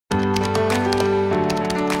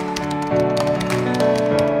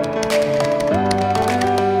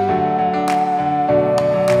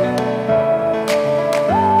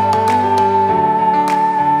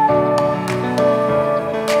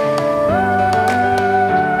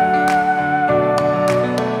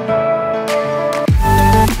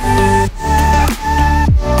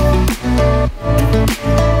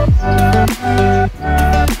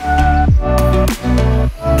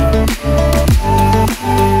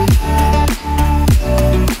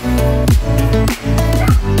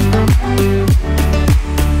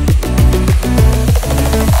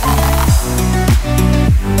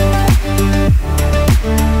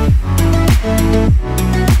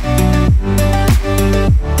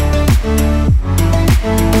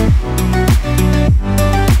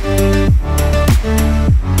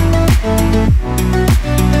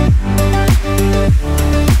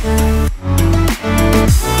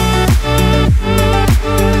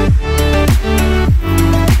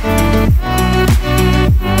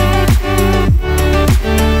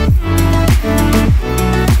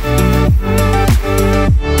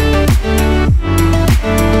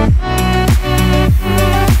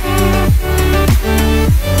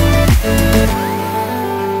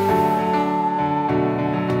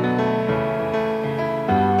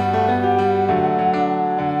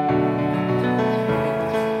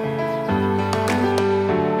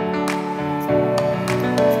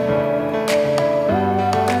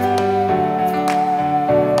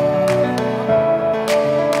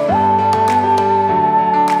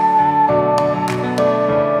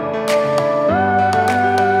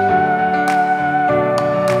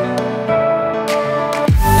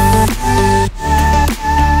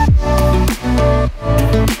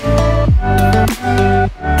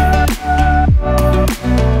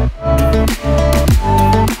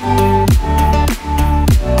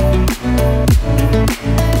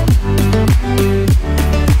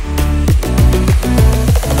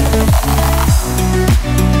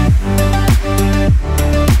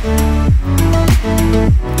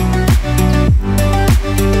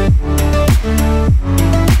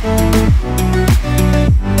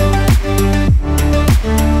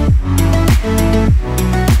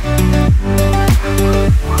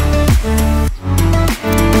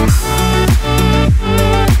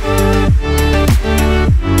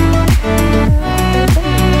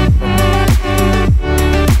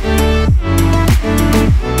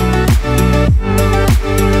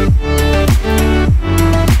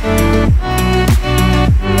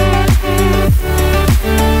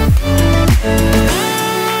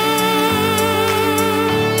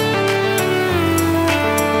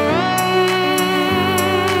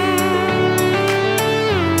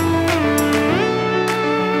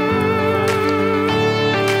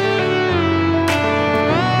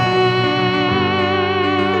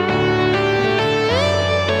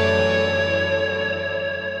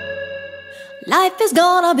Life is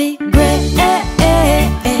gonna be great.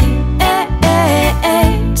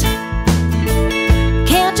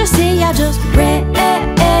 Can't you see I just radiate?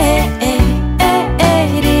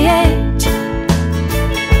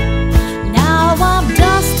 Now I'm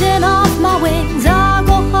dusting off my wings. I'll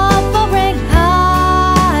go hovering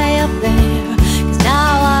high up there, 'cause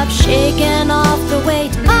now I'm shaking off the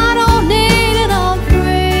weight. I don't need it, I'm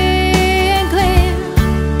free and clear,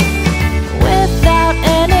 without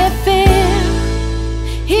any fear.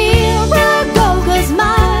 Here I go, 'cause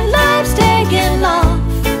my life's taking off.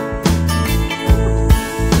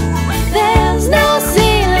 There's no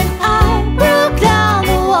ceiling, I broke down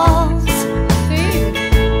the walls.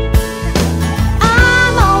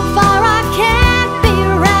 I'm on fire, I can't be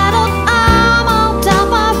rattled. I'm on top,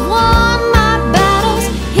 I've won my battles.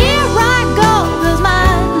 Here I go, 'cause my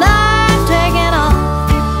life's taking off.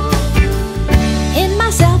 In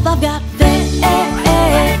myself I've got faith.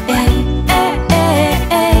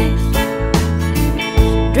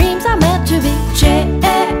 Dreams are meant to be chased.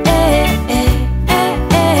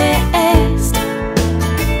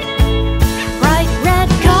 Bright red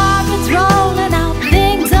carpets rolling out,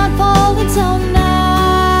 things unfolding so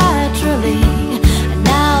naturally. And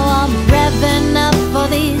now I'm revving up for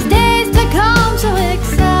these days to come so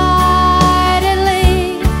excitedly.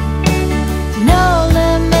 No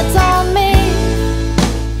limits on me.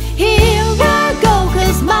 Here I go,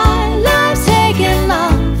 'cause my life's taking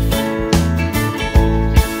off.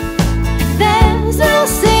 There's no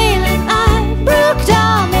ceiling, I broke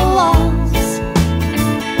down the walls.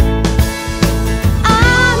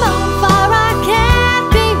 I'm on fire, I can't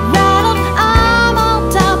be rattled. I'm on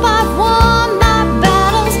top, I've won my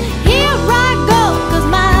battles. Here I go, 'cause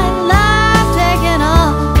my life's taking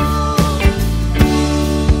off.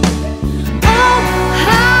 Oh,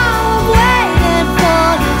 how I've waited for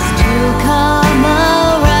this to come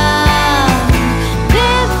around.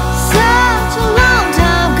 Been such a long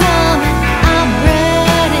time coming, I'm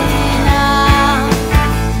ready now.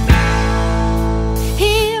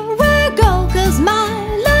 Here I go, 'cause my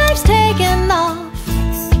life's taking off.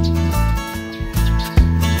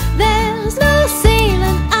 There's no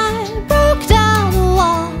ceiling, I broke down the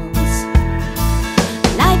walls.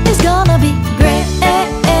 Life is gonna be great.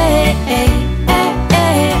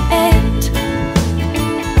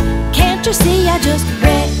 Can't you see I just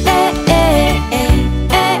radiate?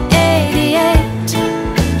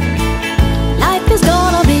 Life is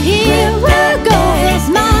gonna be here I go, 'cause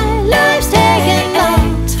my life's taking off.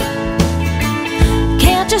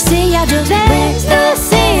 Can't you see I just raised the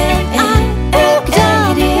ceiling, I broke down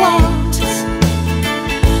the walls.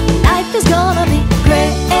 Life is gonna be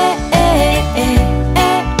great.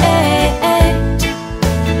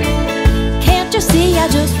 Can't you see I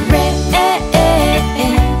just radiate?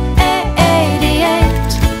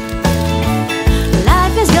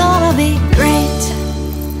 Life is gonna be great.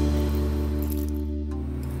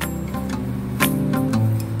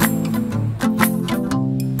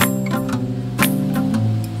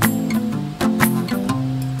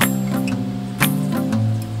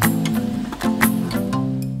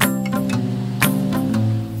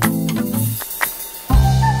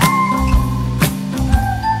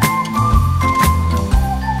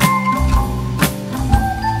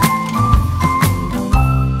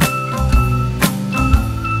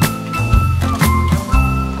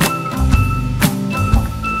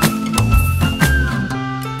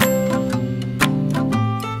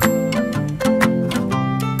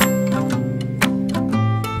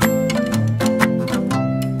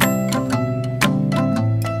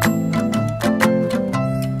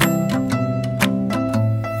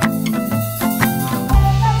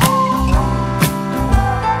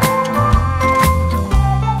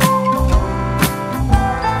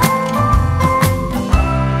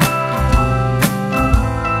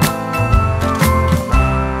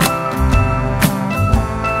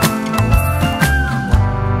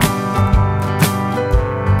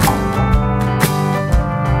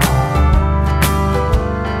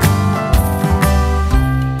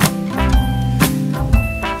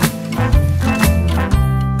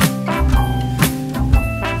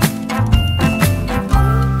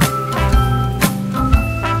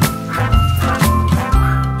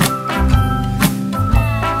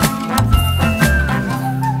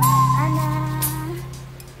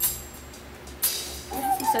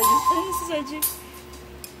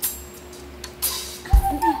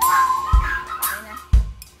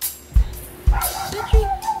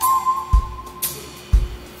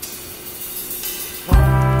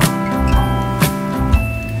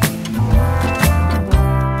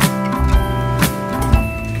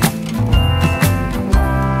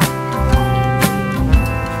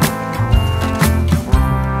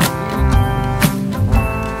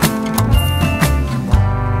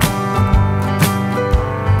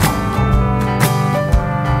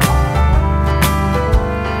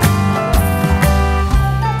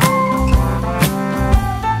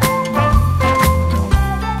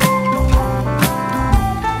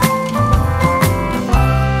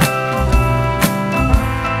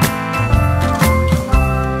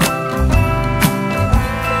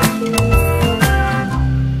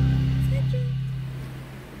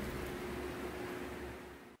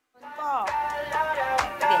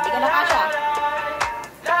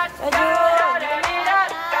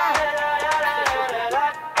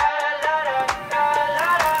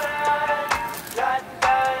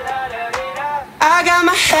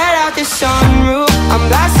 my head out the sunroof, I'm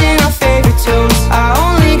blasting our favorite tunes. I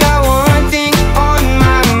only got one thing on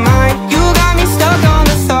my mind. You got me stuck on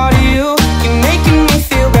the thought of you. You're making me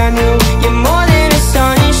feel brand new. You're more than a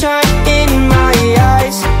sunshine in my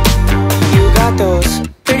eyes. You got those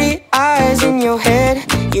pretty eyes in your head,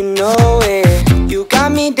 you know it. You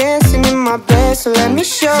got me dancing in my bed, so let me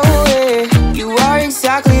show it. You are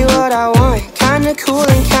exactly what I want, kinda cool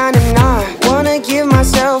and kinda not. Wanna give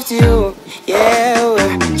myself to you. Yeah,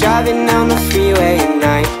 we're driving down the freeway at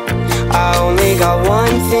night. I only got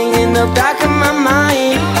one thing in the back of my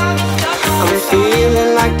mind. I'm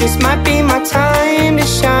feeling like this might be my time to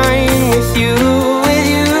shine with you, with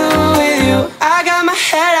you, with you. I got my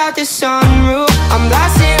head out the sunroof, I'm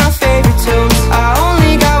blasting our favorite tunes. I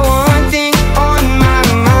only got one thing on my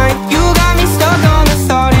mind. You got me stuck on the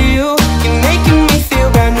thought of you. You're making me feel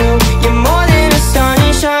brand new. You're more than a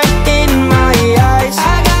sunshine in my eyes.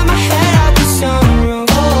 I got my head out the sunroof.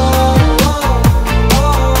 Oh, oh, oh,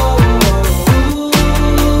 oh.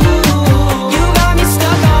 You got me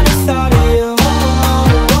stuck on the thought of you. Oh,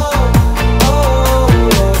 oh, oh,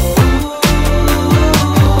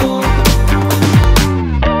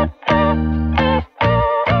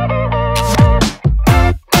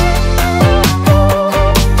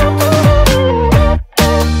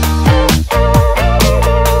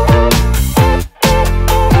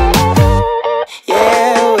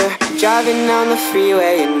 yeah, we're driving down the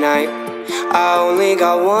freeway at night. I only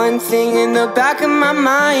got one thing in the back of my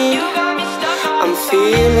mind. I'm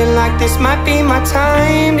feeling like this might be my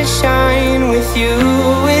time to shine with you,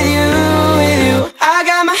 with you, with you. I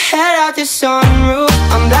got my head out the sunroof,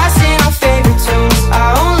 I'm blasting